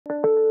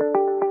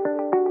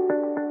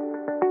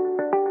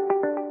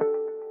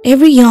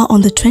Every year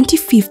on the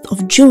 25th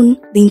of June,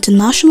 the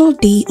International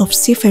Day of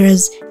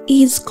Seafarers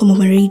is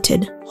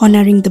commemorated,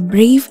 honoring the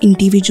brave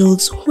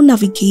individuals who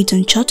navigate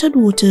uncharted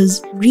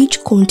waters,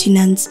 reach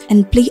continents,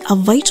 and play a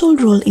vital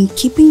role in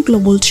keeping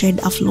global trade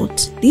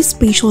afloat. This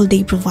special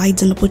day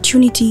provides an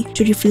opportunity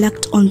to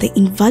reflect on the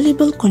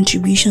invaluable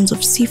contributions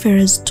of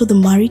seafarers to the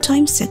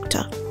maritime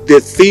sector. The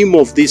theme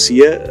of this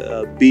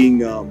year being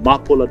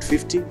MARPOL at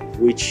 50,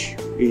 which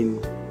in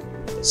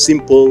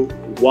simple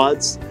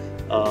words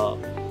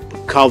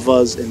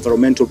covers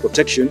environmental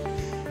protection,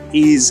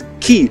 is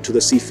key to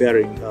the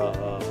seafaring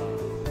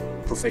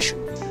profession.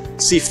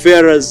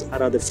 Seafarers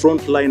are at the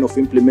front line of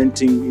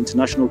implementing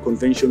international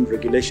convention,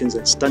 regulations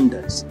and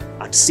standards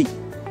at sea.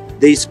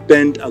 They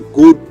spend a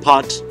good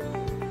part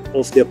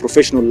of their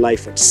professional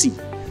life at sea.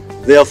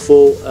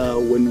 Therefore,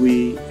 when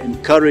we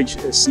encourage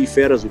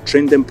seafarers, we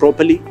train them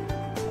properly,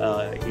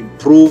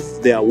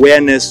 improve their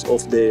awareness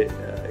of the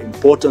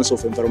importance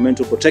of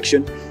environmental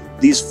protection.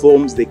 This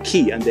forms the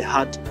key and the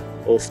heart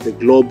of the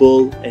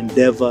global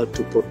endeavor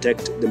to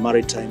protect the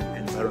maritime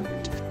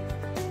environment.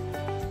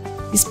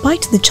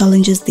 Despite the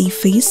challenges they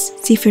face,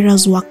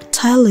 seafarers work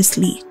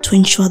tirelessly to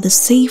ensure the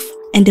safe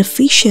and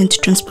efficient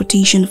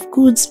transportation of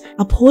goods,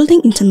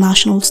 upholding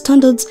international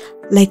standards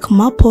like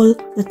MARPOL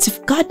that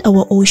safeguard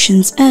our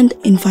oceans and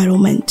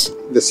environment.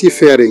 The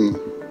seafaring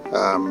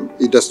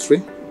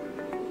industry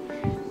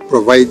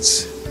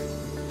provides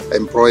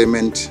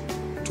employment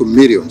to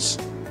millions,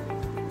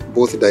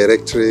 both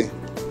directly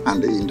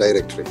and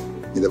indirectly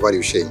in the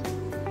value chain.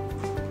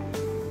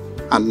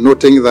 And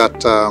noting that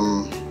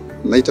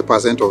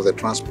 90% of the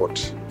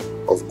transport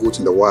of goods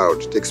in the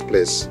world takes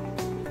place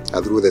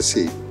through the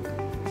sea,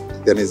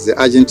 there is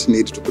the urgent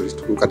need to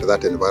look at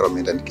that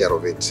environment and care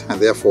of it.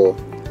 And therefore,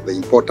 the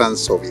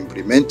importance of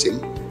implementing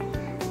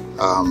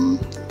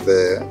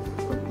the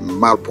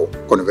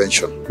MARPOL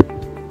Convention,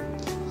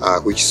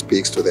 which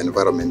speaks to the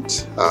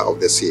environment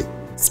of the sea.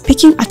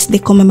 Speaking at the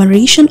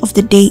commemoration of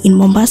the day in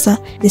Mombasa,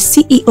 the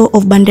CEO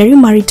of Bandari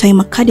Maritime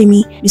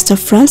Academy, Mr.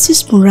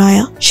 Francis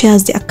Muraya,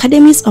 shares the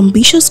Academy's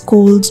ambitious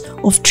goals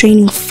of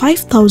training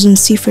 5,000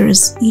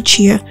 seafarers each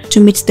year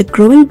to meet the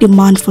growing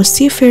demand for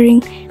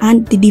seafaring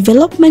and the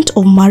development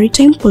of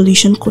maritime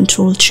pollution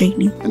control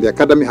training. And the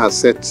Academy has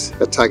set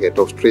a target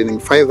of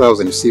training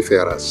 5,000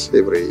 seafarers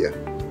every year.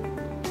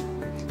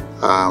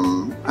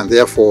 And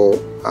therefore,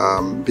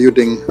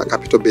 building a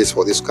capital base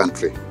for this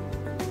country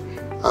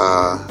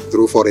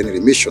through foreign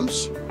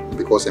emissions,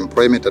 because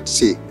employment at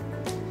sea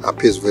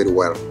pays very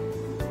well.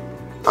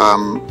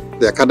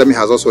 The Academy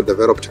has also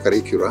developed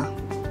curricula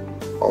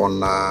on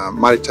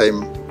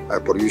maritime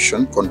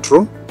pollution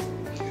control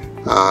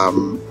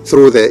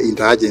through the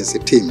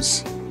interagency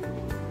teams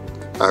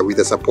with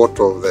the support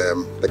of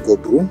the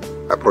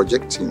GoBrew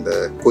project in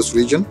the coast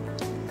region.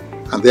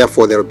 And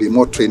therefore there will be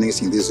more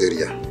trainings in this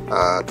area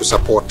to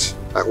support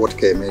what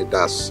KMA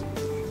does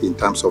in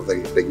terms of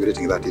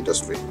regulating that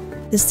industry.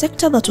 The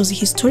sector that was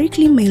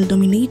historically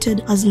male-dominated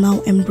has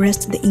now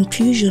embraced the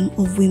inclusion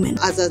of women.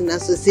 As an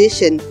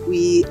association,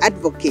 we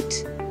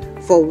advocate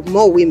for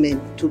more women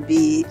to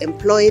be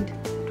employed,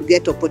 to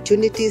get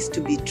opportunities,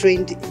 to be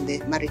trained in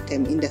the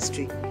maritime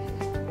industry.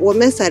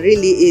 WOMESA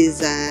really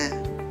is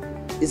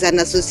an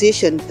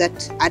association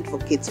that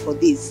advocates for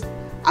this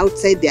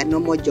outside their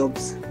normal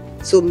jobs.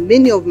 So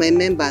many of my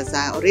members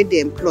are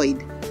already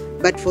employed,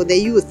 but for the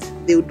youth,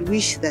 they would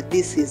wish that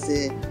this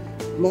is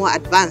more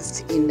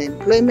advanced in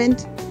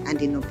employment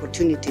and in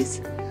opportunities.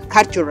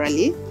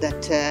 Culturally,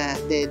 that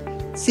the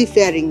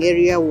seafaring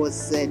area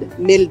was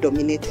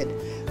male-dominated.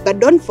 But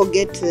don't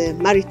forget,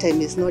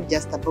 maritime is not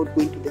just about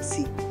going to the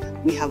sea.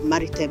 We have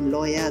maritime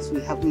lawyers,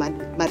 we have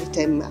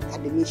maritime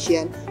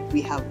academicians,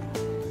 we have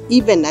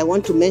even, I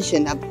want to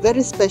mention, a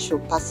very special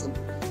person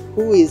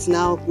who is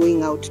now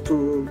going out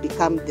to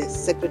become the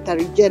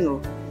Secretary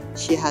General.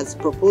 She has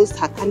proposed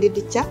her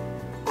candidature,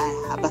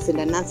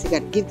 Ambassador Nancy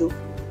Gargidu.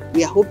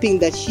 We are hoping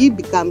that she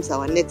becomes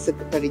our next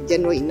Secretary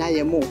General in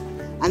IMO,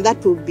 and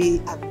that will be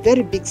a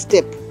very big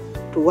step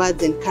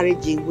towards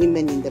encouraging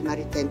women in the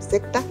maritime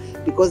sector,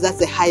 because that's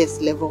the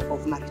highest level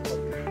of maritime.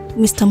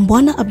 Mr.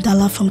 Mbwana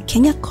Abdallah from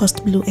Kenya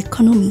Coast Blue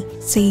Economy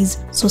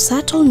says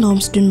societal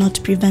norms do not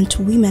prevent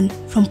women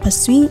from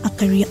pursuing a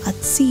career at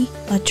sea,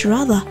 but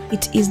rather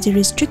it is the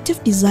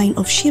restrictive design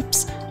of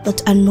ships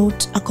that are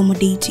not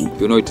accommodating.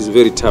 You know, it is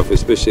very tough,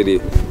 especially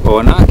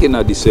for wanawake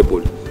na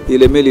disabled.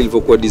 Ile meli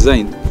ilivyokuwa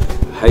designed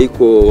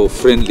haiko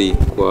friendly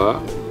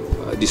kwa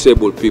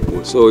disabled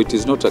people, so it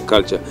is not a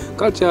culture.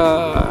 Culture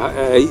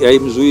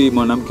haimzui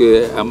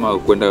mwanamke ama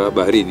kwenda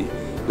baharini,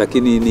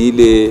 lakini ni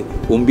ile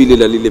umbile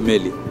la lile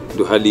meli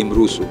ndio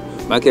halimruhusu.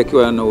 Maana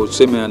akiwa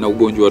ana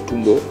ugonjwa wa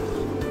tumbo,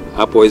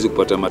 hapo hawezi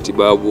kupata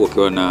matibabu,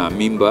 akiwa na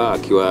mimba,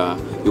 akiwa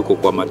yuko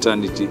kwa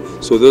maternity.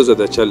 So those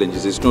are the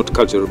challenges. It's not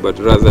cultural but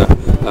rather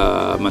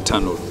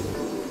maternal.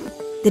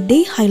 The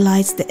day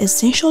highlights the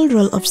essential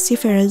role of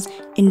seafarers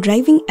in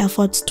driving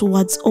efforts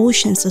towards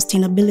ocean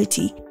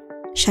sustainability.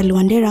 Shali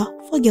Wandera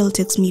for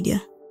Geltex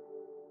Media.